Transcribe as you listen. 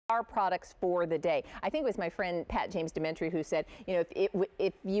our products for the day. I think it was my friend Pat James Dementry who said, you know,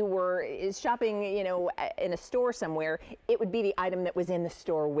 if you were shopping, you know, in a store somewhere, it would be the item that was in the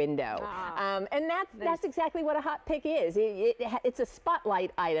store window. And that's exactly what a hot pick is. It's a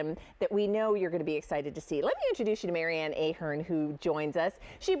spotlight item that we know you're going to be excited to see. Let me introduce you to Marianne Ahern, who joins us.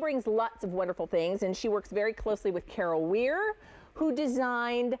 She brings lots of wonderful things, and she works very closely with Carol Wior, who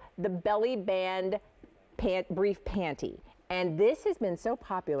designed the belly band brief panty. And this has been so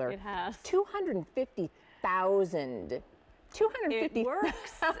popular. It has. 250,000 of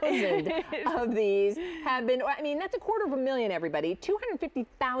these have been, I mean, that's 250,000, everybody.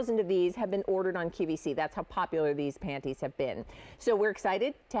 250,000 of these have been ordered on QVC. That's how popular these panties have been. So we're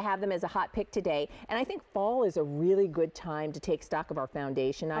excited to have them as a hot pick today. And I think fall is a really good time to take stock of our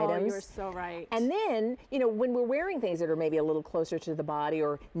foundation items. Oh, you're so right. And then, you know, when we're wearing things that are maybe a little closer to the body,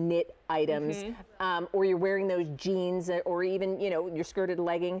 or knit items, or you're wearing those jeans, or even, you know, your skirted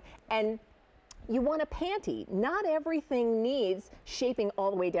legging, and you want a panty. Not everything needs shaping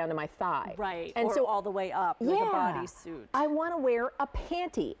all the way down to my thigh. Right, and so all the way up like a bodysuit. I want to wear a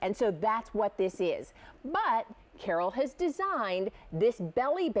panty, and so that's what this is. But Carol has designed this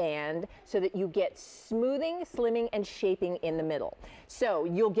belly band so that you get smoothing, slimming, and shaping in the middle. So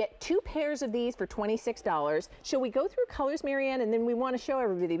you'll get 2 pairs of these for $26. Shall we go through colors, Marianne? And then we want to show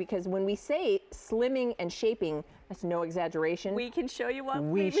everybody, because when we say slimming and shaping, that's no exaggeration. We can show you what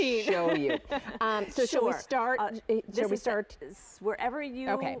we mean. We show you. So shall we start? Shall we start? Wherever you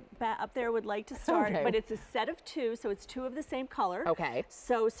up there would like to start, but it's a set of 2, so it's 2 of the same color. Okay.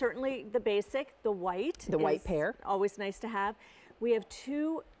 So certainly the basic, the white. The white pair. Always nice to have. We have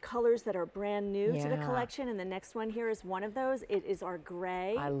 2 colors that are brand new to the collection, and the next one here is one of those. It is our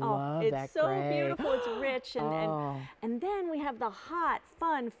gray. I love that It's so gray. beautiful. It's rich, and then we have the hot,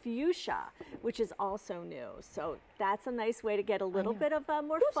 fun fuchsia, which is also new. So that's a nice way to get a little bit of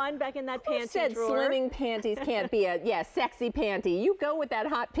more fun back in that panty said drawer. Slimming panties can't be a sexy panty? You go with that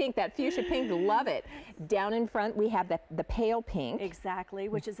hot pink, that fuchsia pink. Love it. Down in front we have the pale pink. Exactly,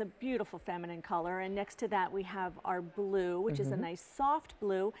 which is a beautiful feminine color, and next to that we have our blue, which is a nice soft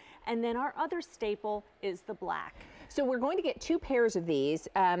blue, and then our other staple is the black. So we're going to get 2 pairs of these,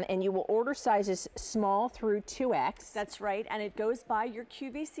 and you will order sizes small through 2X. That's right, and it goes by your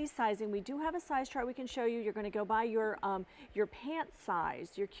QVC sizing. We do have a size chart we can show you. You're going to go by your pant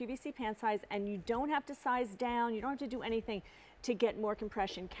size, your QVC pant size, and you don't have to size down. You don't have to do anything to get more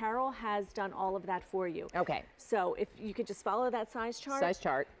compression. Carol has done all of that for you. Okay. So if you could just follow that size chart. Size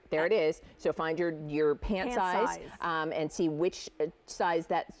chart. There it is. So find your pant size. And see which size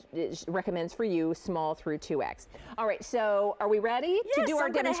that recommends for you, small through 2X. All right, so are we ready to do our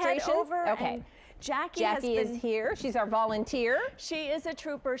demonstration? Head over. Okay. Jackie is here. She's our volunteer. She is a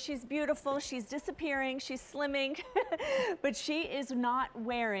trooper. She's beautiful. She's disappearing. She's slimming. But she is not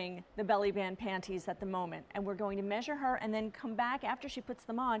wearing the belly band panties at the moment. And we're going to measure her and then come back after she puts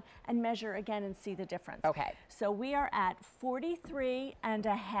them on and measure again and see the difference. Okay. So we are at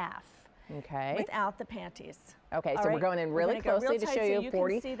 43.5. Okay. Without the panties. Okay, so we're going in really closely to show you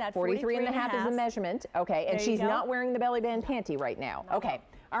 43.5 is the measurement. Okay, and she's not wearing the belly band panty right now. Okay,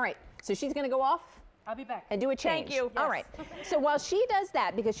 all right. So she's going to go off. I'll be back. And do a change. Thank you. All right. So while she does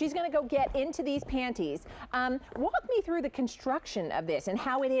that, because she's going to go get into these panties, walk me through the construction of this and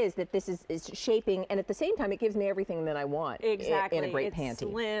how it is that this is shaping, and at the same time, it gives me everything that I want in a great panty.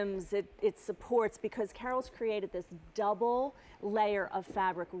 It slims, it supports, because Carol's created this double layer of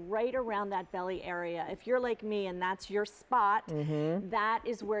fabric right around that belly area. If you're like me and that's your spot, that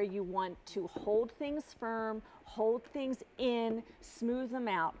is where you want to hold things firm, hold things in, smooth them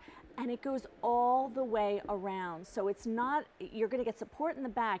out. And it goes all the way around. So it's not, you're going to get support in the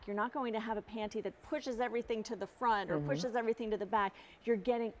back. You're not going to have a panty that pushes everything to the front or pushes everything to the back. You're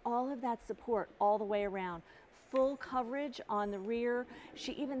getting all of that support all the way around. Full coverage on the rear.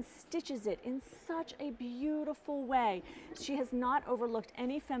 She even stitches it in such a beautiful way. She has not overlooked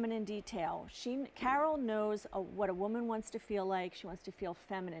any feminine detail. Carol knows what a woman wants to feel like. She wants to feel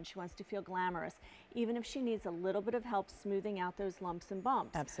feminine. She wants to feel glamorous, even if she needs a little bit of help smoothing out those lumps and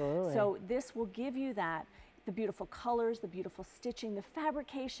bumps. Absolutely. So this will give you that. The beautiful colors, the beautiful stitching, the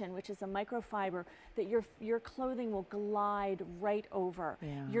fabrication, which is a microfiber that your clothing will glide right over.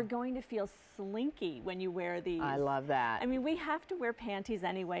 Yeah. You're going to feel slinky when you wear these. I love that. I mean, we have to wear panties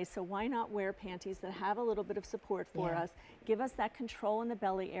anyway, so why not wear panties that have a little bit of support for us, give us that control in the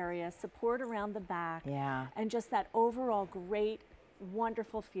belly area, support around the back, and just that overall great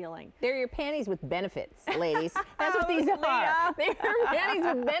wonderful feeling. They're your panties with benefits, ladies. That's what these are. Leah. They're your panties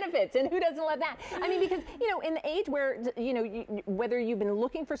with benefits, and who doesn't love that? I mean, because, you know, in the age where, you know, whether you've been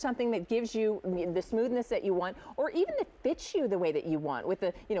looking for something that gives you the smoothness that you want, or even that fits you the way that you want, with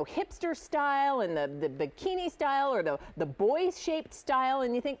the, you know, hipster style and the bikini style, or the boy-shaped style,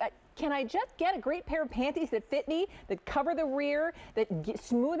 and you think, can I just get a great pair of panties that fit me, that cover the rear, that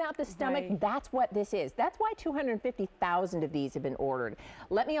smooth out the stomach? Right. That's what this is. That's why 250,000 of these have been ordered.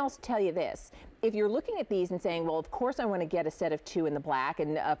 Let me also tell you this. If you're looking at these and saying, well, of course I want to get a set of 2 in the black,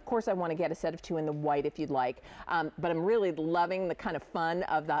 and of course I want to get a set of 2 in the white if you'd like, but I'm really loving the kind of fun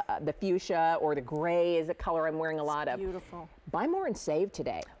of the fuchsia, or the gray is a color I'm wearing a lot of. Beautiful. Buy more and save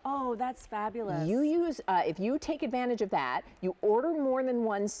today. Oh, that's fabulous. You use, if you take advantage of that, you order more than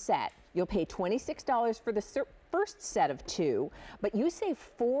one set, you'll pay $26 for the first set of 2, but you save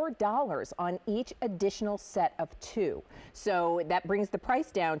 $4 on each additional set of 2. So that brings the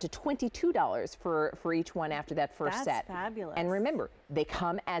price down to $22 for each one after that first set. That's fabulous. And remember, they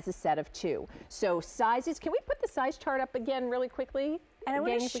come as a set of 2. So sizes, can we put the size chart up again really quickly? And I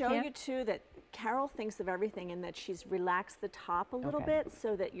want to show you too that Carol thinks of everything in that she's relaxed the top a little bit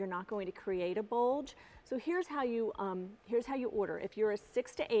so that you're not going to create a bulge. So here's how you order. If you're a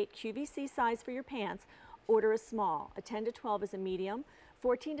 6 to 8 QVC size for your pants, order a small. A 10 to 12 is a medium,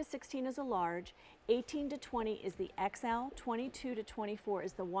 14 to 16 is a large, 18 to 20 is the XL, 22 to 24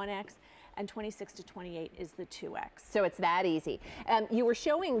 is the 1X, and 26 to 28 is the 2X. So it's that easy. You were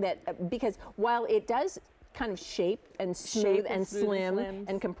showing that because while it does kind of shape and smooth and slim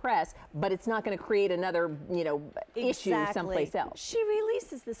and compress, but it's not going to create another, you know, issue someplace else. She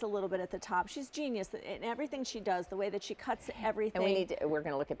releases this a little bit at the top. She's genius in everything she does, the way that she cuts everything. And we're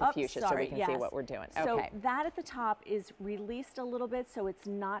going to look at the fuchsia so we can see what we're doing. So that at the top is released a little bit, so it's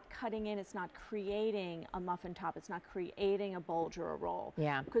not cutting in, it's not creating a muffin top, it's not creating a bulge or a roll.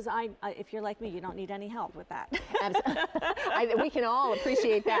 Yeah. Because if you're like me, you don't need any help with that. We can all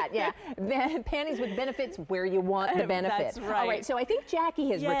appreciate that. Yeah. Panties with benefits where you want the benefit. That's right. All right, so I think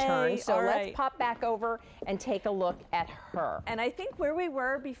Jackie has returned, so let's pop back over and take a look at her. And I think where we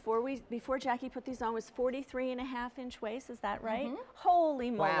were before Jackie put these on was 43.5-inch waist, is that right? Mm-hmm.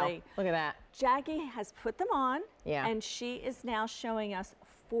 Holy moly. Wow, look at that. Jackie has put them on, yeah, and she is now showing us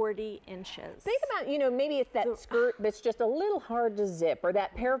 40 inches. Think about, you know, maybe it's that skirt that's just a little hard to zip, or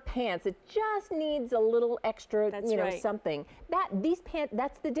that pair of pants that just needs a little extra, you know, something.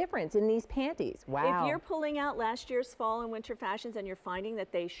 That's the difference in these panties. Wow. If you're pulling out last year's fall and winter fashions and you're finding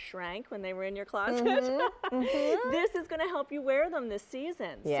that they shrank when they were in your closet, this is going to help you wear them this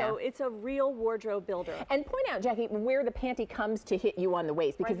season. Yeah. So it's a real wardrobe builder. And point out, Jackie, where the panty comes to hit you on the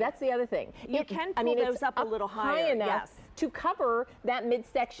waist, because that's the other thing. You can pull those up a little higher, enough to cover that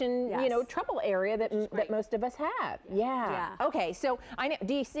midsection, you know, trouble area that most of us have. Yeah. Okay, so I know,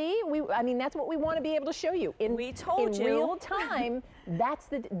 do you see? I mean, that's what we want to be able to show you in real time.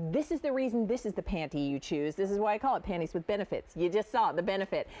 This is the reason this is the panty you choose. This is why I call it panties with benefits. You just saw the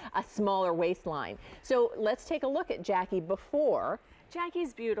benefit, a smaller waistline. So let's take a look at Jackie before.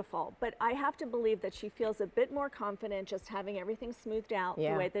 Jackie's beautiful, but I have to believe that she feels a bit more confident just having everything smoothed out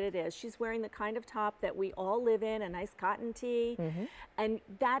the way that it is. She's wearing the kind of top that we all live in, a nice cotton tee, and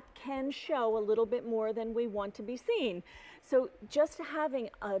that can show a little bit more than we want to be seen. So just having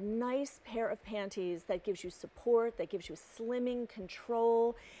a nice pair of panties that gives you support, that gives you slimming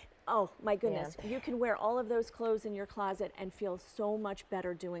control, oh my goodness, you can wear all of those clothes in your closet and feel so much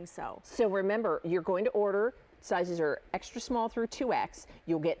better doing so. So remember, you're going to order, sizes are extra small through 2X.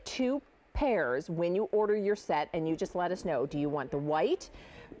 You'll get 2 pairs when you order your set, and you just let us know. Do you want the white?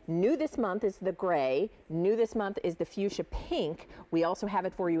 New this month is the gray. New this month is the fuchsia pink. We also have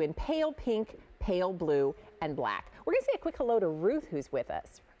it for you in pale pink, pale blue, and black. We're going to say a quick hello to Ruth, who's with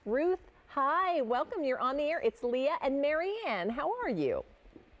us. Ruth, hi, welcome. You're on the air. It's Leah and Marianne. How are you?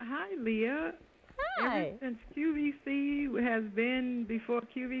 Hi, Leah. Hi. Ever since QVC has been before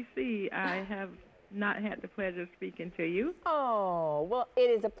QVC, I have not had the pleasure of speaking to you. Oh, well, it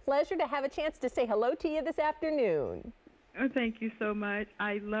is a pleasure to have a chance to say hello to you this afternoon. Oh, thank you so much.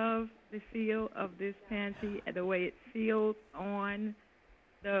 I love the feel of this panty and the way it feels on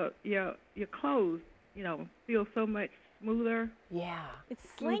your clothes. You know, feels so much smoother. Yeah. It's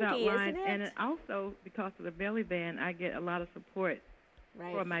slinky, isn't it? And also, because of the belly band, I get a lot of support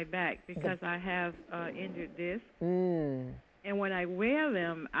for my back because I have injured disc. And when I wear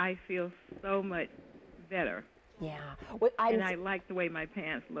them, I feel so much better. Yeah. Well, and I like the way my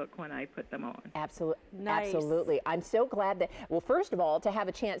pants look when I put them on. Absolutely. Nice. Absolutely. I'm so glad that, well, first of all, to have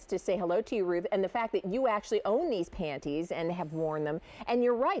a chance to say hello to you, Ruth, and the fact that you actually own these panties and have worn them. And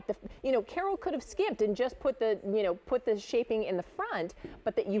you're right. Carol could have skipped and just put the shaping in the front,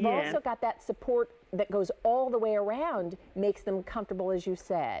 but that you've also got that support that goes all the way around, makes them comfortable, as you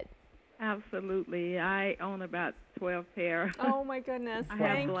said. Absolutely. I own about 12 pair. Oh my goodness. I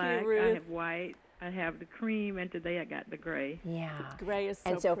Thank have black, you, Ruth. I have white, I have the cream, and today I got the gray. Yeah. Gray is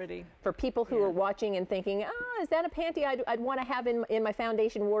And so pretty. for people who are watching and thinking, is that a panty I'd want to have in my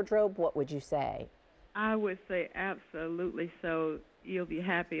foundation wardrobe, what would you say? I would say absolutely so. You'll be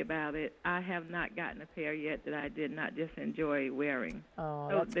happy about it. I have not gotten a pair yet that I did not just enjoy wearing. Oh,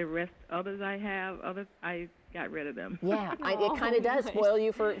 so the rest, others I have, I got rid of them. Yeah, it kind of does spoil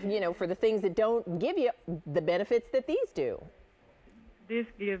you for the things that don't give you the benefits that these do. This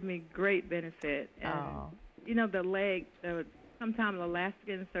gives me great benefit. And, the leg, sometimes elastic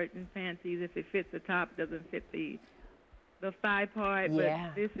in certain panties, if it fits the top, doesn't fit the thigh part,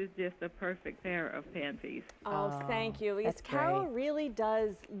 but this is just a perfect pair of panties. Oh, thank you. Because Carol really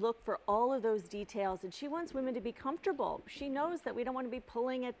does look for all of those details, and she wants women to be comfortable. She knows that we don't want to be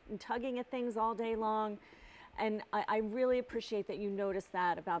pulling at and tugging at things all day long. And I really appreciate that you noticed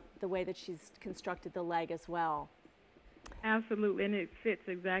that about the way that she's constructed the leg as well. Absolutely, and it fits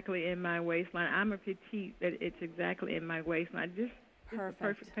exactly in my waistline. I'm a petite, but it's exactly in my waistline. Just a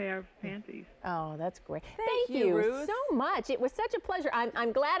perfect pair of panties. Oh, that's great. Thank you, Ruth, so much. It was such a pleasure.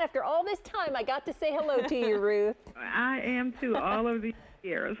 I'm glad after all this time I got to say hello to you, Ruth. I am too, all of these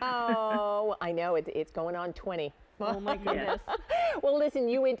years. Oh, I know. It's going on 20. Oh, my goodness. Well, listen,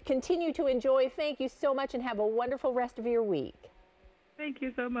 you would continue to enjoy. Thank you so much, and have a wonderful rest of your week. Thank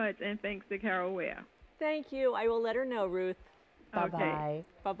you so much, and thanks to Carol Wior. Thank you. I will let her know, Ruth. Bye-bye. Okay.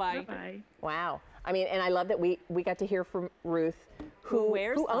 Bye-bye. Bye-bye. Wow. I mean, and I love that we got to hear from Ruth,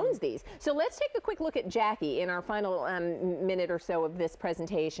 who owns these. So let's take a quick look at Jackie in our final minute or so of this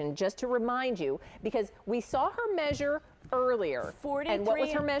presentation, just to remind you, because we saw her measure earlier. 43. And what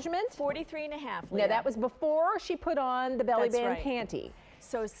was her measurement? 43 and a half, Leah. Now, that was before she put on the belly band panty.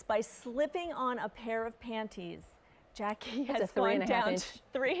 So by slipping on a pair of panties, Jackie has gone down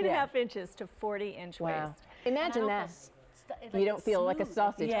 3.5 inches to 40-inch waist. Imagine that. You don't feel like a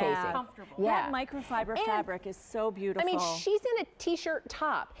sausage casing. Comfortable. That microfiber fabric is so beautiful. I mean, she's in a t-shirt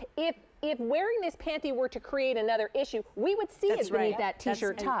top. If wearing this panty were to create another issue, we would see it beneath that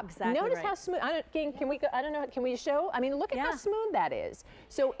t-shirt top. Exactly Notice how smooth. Can we show? I mean, look at how smooth that is.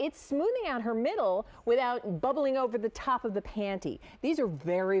 So it's smoothing out her middle without bubbling over the top of the panty. These are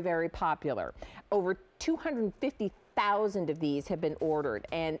very, very popular. Over 250,000 of these have been ordered,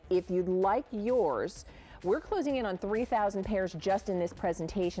 and if you'd like yours, we're closing in on 3,000 pairs just in this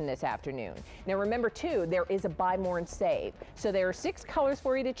presentation this afternoon. Now remember too, there is a buy more and save. So there are 6 colors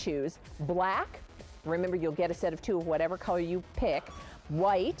for you to choose. Black, remember you'll get a set of 2 of whatever color you pick.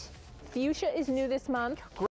 White, fuchsia is new this month.